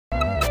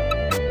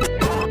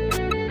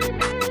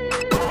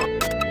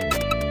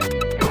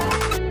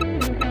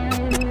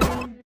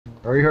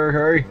Hurry, hurry,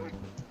 hurry.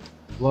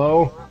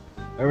 Low.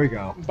 There we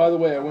go. By the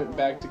way, I went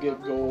back to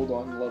get gold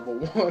on level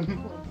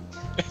 1.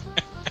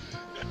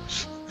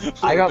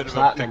 I got Bit of a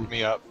platinum. Pick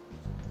me up.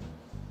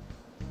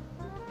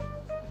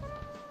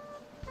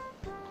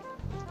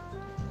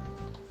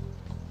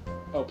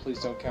 Oh,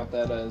 please don't count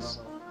that as...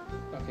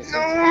 Okay, so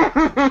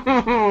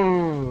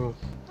No!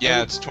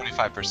 Yeah, it's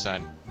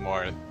 25%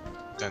 more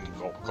than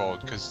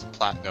gold because the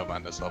platinum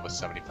on this level is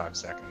 75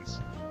 seconds.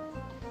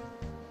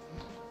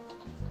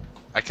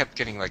 I kept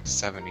getting like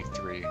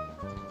 73.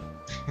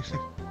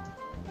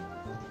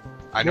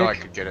 I know I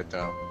Nick? could get it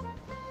though.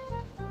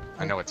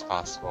 I know it's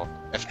possible.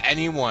 If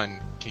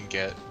anyone can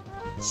get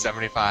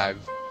 75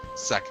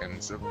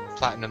 seconds of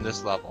platinum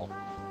this level,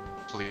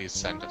 please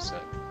send us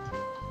it.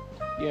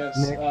 yes,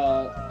 Nick?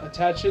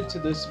 attach it to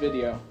this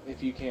video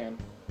if you can.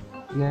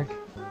 Nick,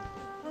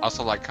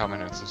 Also like,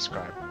 comment, and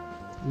subscribe.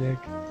 Nick.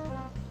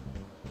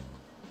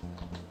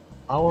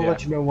 I want to Yeah.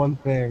 let you know one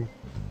thing.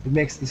 It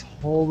makes this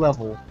whole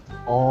level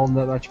all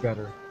that much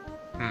better.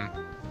 Hmm.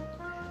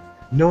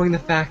 Knowing the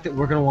fact that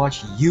we're gonna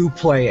watch you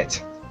play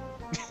it.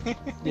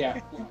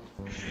 Yeah,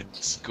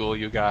 School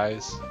you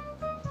guys.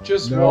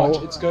 just No.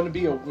 watch. It's going to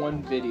be a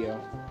 1 video.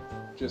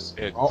 Just...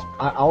 It's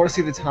I want to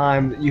see the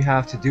time that you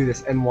have to do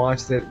this and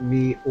watch that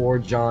me or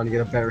John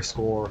get a better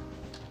score.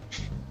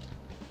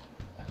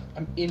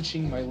 I'm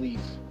inching my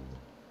leaf.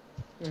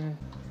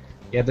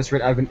 Yeah, this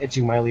rate I've been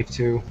itching my leaf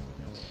too.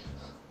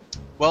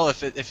 well,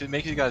 if it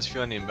makes you guys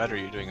feel any better,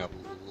 you're doing a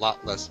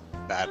lot less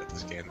bad at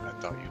this game than I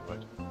thought you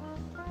would.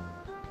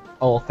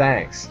 Oh,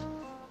 thanks.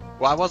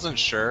 Well, I wasn't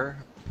sure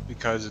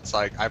because it's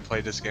like I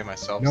played this game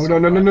myself. No, so no,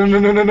 no, no, no,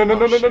 much. no, no, no, no, no, Oh,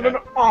 no, no, no, shit.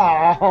 no.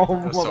 Oh,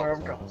 That was so mother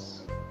of God.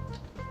 close.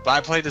 But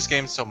I played this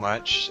game so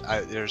much.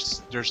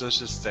 There's just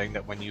this thing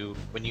that when you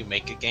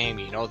make a game,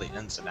 you know the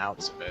ins and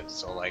outs of it.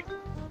 So like,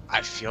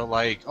 I feel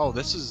like, oh,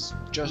 this is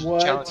just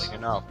What? challenging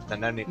enough.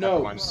 And then No,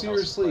 everyone else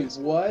seriously, plays.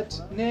 what,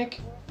 Nick?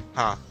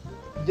 Huh?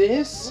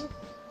 This?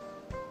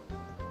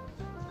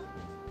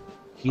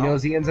 He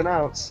knows the ins and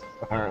outs,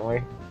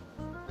 apparently.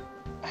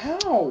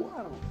 How?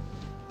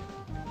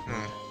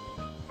 Hmm.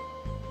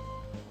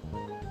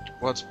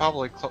 Well, it's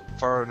probably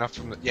far enough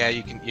from the. Yeah,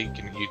 you can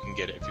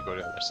get it if you go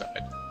to the other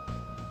side.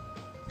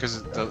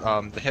 Because the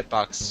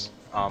hitbox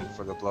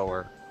for the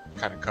blower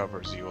kind of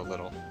covers you a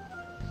little.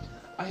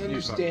 I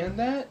understand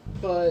that,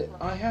 but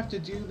I have to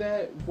do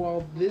that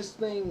while this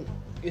thing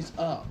is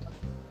up.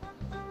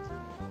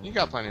 You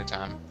got plenty of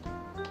time.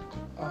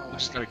 Oh, You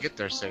just gotta get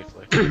there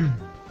safely.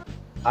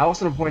 I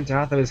also want to point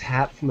out that his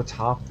hat from the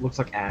top looks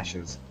like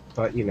ashes,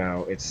 but you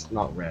know, it's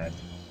not red.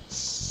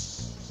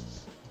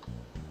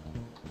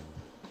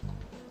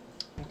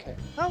 okay.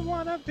 I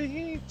wanna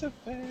be the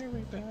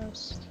very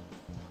best.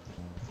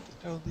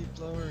 The only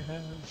blower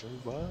ever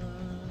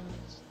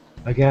was.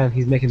 Again,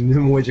 he's making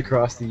minimum wage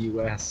across the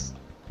U.S.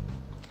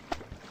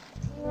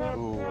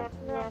 Ooh.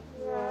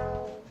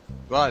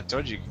 Well, I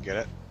told you could get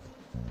it.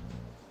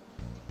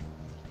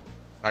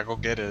 I go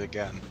get it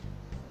again.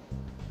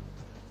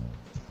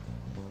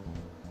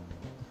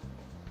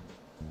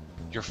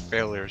 Your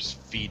failures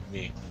feed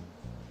me.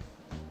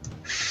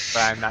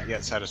 But I'm not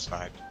yet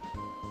satisfied.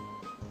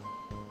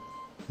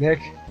 Nick,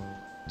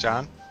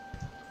 John,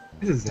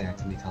 this is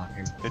Anthony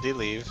talking. did he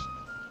leave?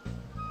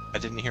 I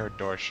didn't hear a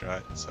door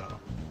shut, so.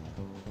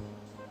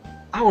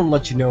 I want to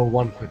let you know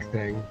one quick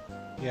thing.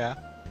 Yeah.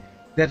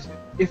 That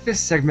if this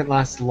segment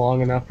lasts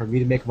long enough for me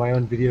to make my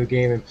own video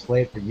game and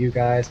play it for you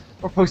guys,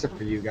 or post it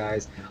for you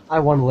guys, I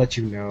want to let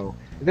you know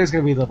that there's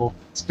going to be a level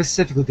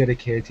specifically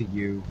dedicated to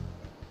you.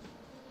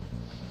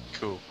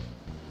 Cool.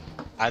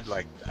 I'd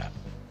like that.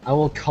 I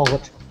will call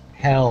it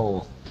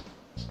Hell.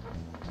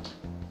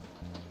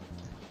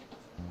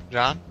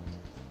 John?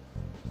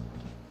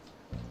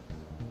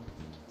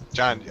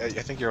 John, I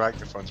think your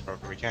microphone's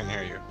broken. We can't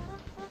hear you.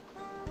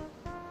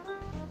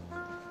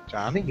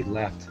 John? I think he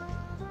left.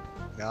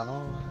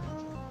 No.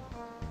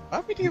 Why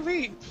would he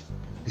leave?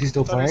 Is he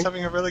still I thought he was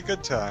playing? having a really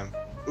good time.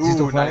 Is he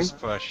still Ooh, nice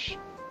push.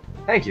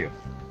 Thank you.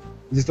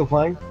 Is he still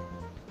playing?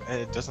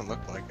 It doesn't look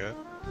like it.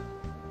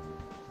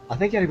 I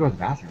think he had to go to the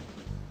bathroom.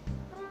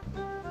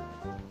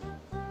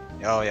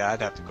 Oh yeah,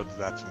 I'd have to go to the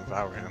bathroom if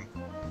I were him.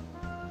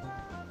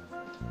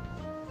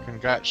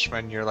 Congrats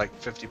when you're like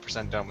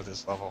 50% done with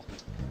this level.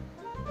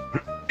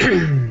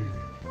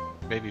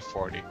 Maybe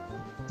 40.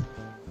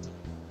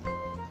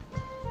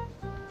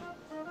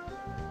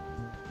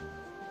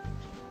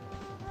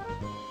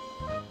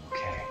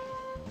 Okay.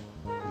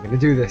 I'm gonna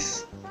do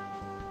this.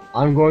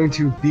 I'm going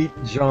to beat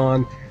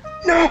John.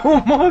 No,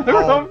 mother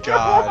Oh of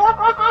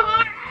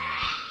god.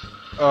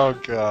 Oh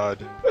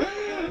god.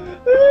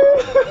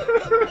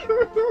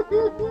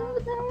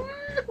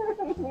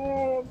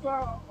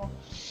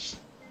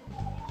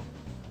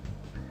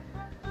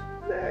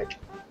 Nick.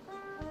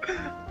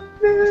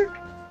 Nick.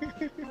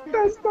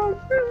 That's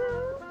not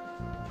fair.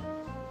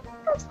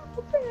 That's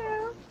not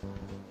fair.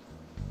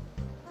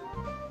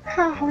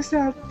 How is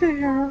that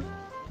fair?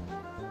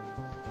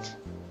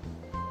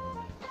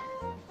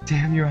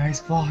 Damn your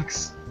ice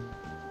blocks.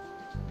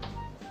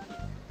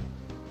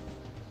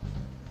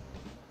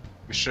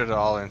 We should have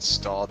all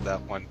installed that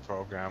one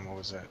program. What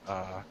was it?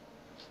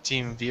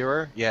 Team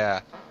Viewer?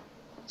 Yeah.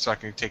 So I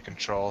can take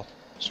control,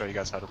 show you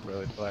guys how to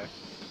really play.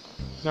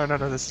 No,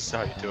 this is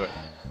how you do it.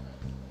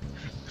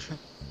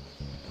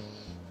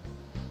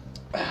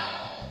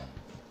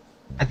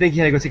 I think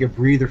you had to go take a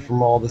breather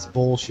from all this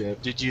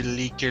bullshit. Did you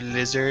leak your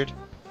lizard?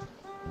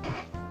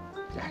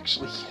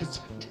 Actually, yes,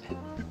 I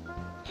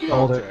did.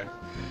 Hold Okay. it.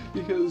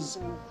 Because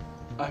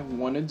I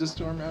wanted to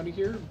storm out of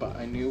here, but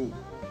I knew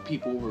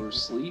people were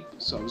asleep,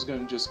 so I was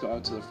gonna just go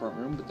out to the front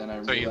room. But then I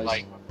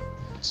realized,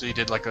 So you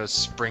did like a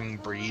spring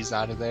breeze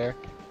out of there?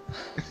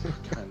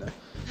 kind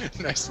of.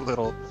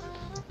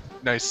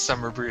 nice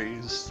summer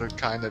breeze. The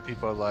kind that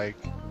people like.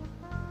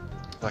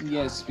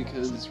 Yes,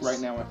 because right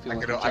now I feel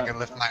like I can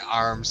lift my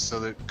arms so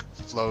that it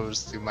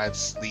flows through my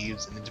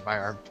sleeves and into my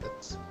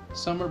armpits.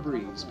 summer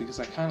breeze, because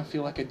I kind of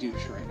feel like a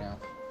douche right now.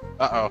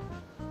 Uh-oh.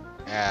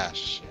 Ah,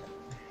 shit.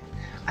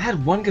 I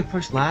had one good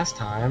push last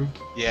time.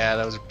 Yeah,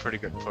 that was a pretty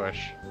good push.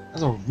 That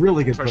was a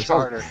really good Push push. That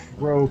was harder. a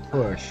pro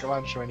push. Come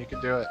on, Shwin, you can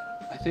do it.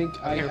 I think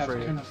I'm I here have for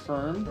you.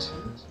 confirmed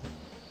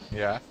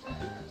Yeah?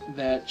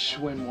 that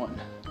Schwinn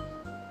won.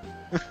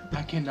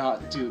 I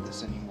cannot do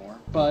this anymore.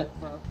 But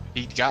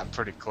He got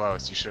pretty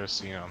close. You should have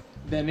seen him.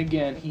 then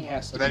again, he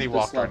has to But then beat he this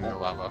walked right level.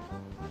 into lava.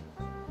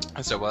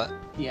 I said what?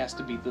 He has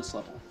to beat this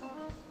level.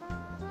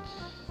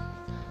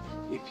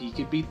 If he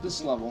could beat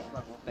this level,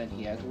 then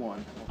he had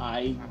won.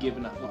 I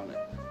given up on it.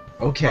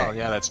 Okay. Well,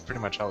 yeah, that's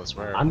pretty much how this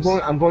works. I'm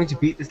going to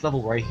beat this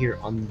level right here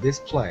on this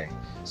play.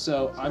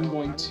 So I'm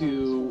going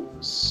to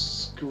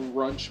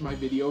scrunch my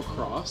video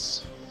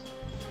across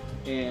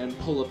and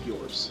pull up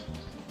yours.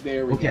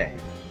 There we Okay.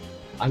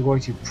 I'm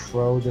going to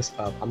pro this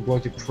up. I'm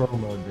going to pro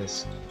mode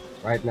this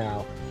right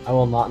now. I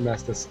will not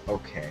mess this.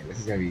 Okay, this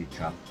is gonna be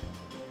tough.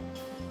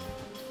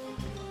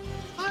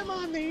 I'm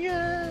on the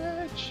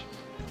edge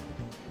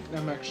go.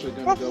 I'm actually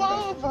gonna of go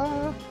back.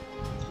 lava,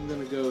 I'm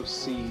gonna go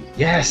see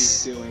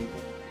Yes! what he's doing.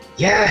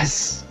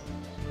 Yes!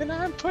 and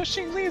I'm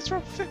pushing these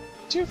from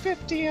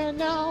 250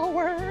 an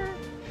hour.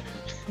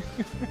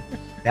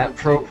 That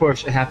pro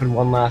push, it happened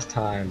one last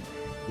time.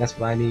 That's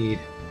what I need.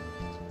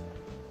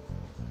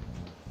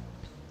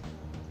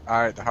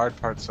 Alright, the hard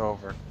part's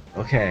over.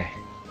 Okay.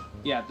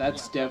 Yeah,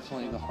 that's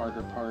definitely the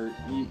harder part.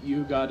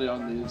 You got it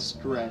on the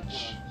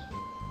stretch.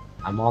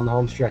 I'm on the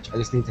home stretch. I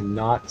just need to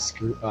not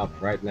screw up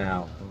right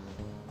now.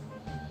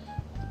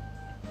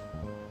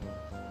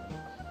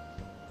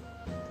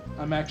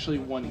 I'm actually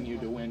wanting you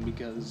to win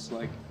because,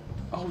 like,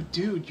 oh,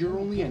 dude, you're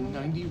only at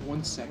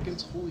 91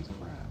 seconds. Holy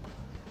crap!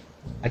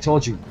 I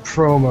told you,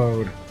 pro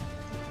mode.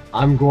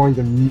 I'm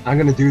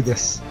gonna do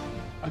this.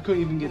 I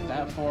couldn't even get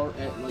that far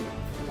at like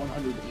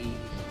 180.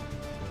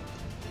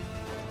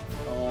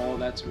 Oh,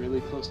 that's really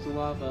close to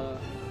lava.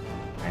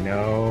 I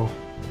know.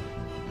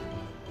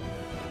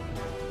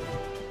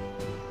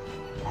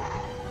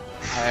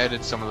 I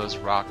added some of those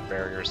rock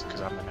barriers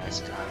because I'm a nice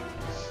guy.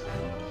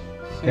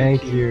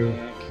 Thank you.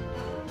 Nick.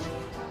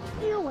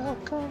 You're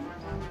welcome.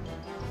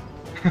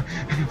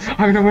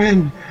 I'm gonna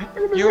win.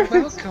 I'm gonna You're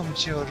win. welcome,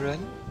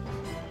 children.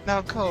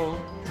 Now go.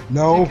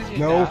 No, Take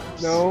your no,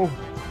 naps. no.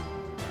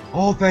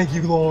 Oh, thank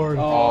you, Lord.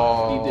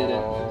 Oh, he did it.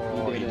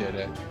 Oh, He did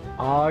it.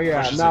 Oh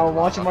yeah, Pushes now into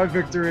watching lava. my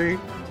victory.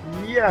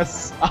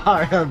 Yes,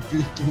 I have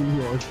beaten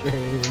your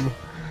game.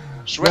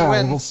 Schwinn Now,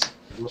 wins.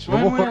 Schwinn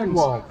Level wins.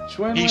 31.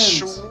 Schwinn He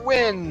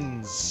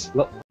wins.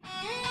 wins.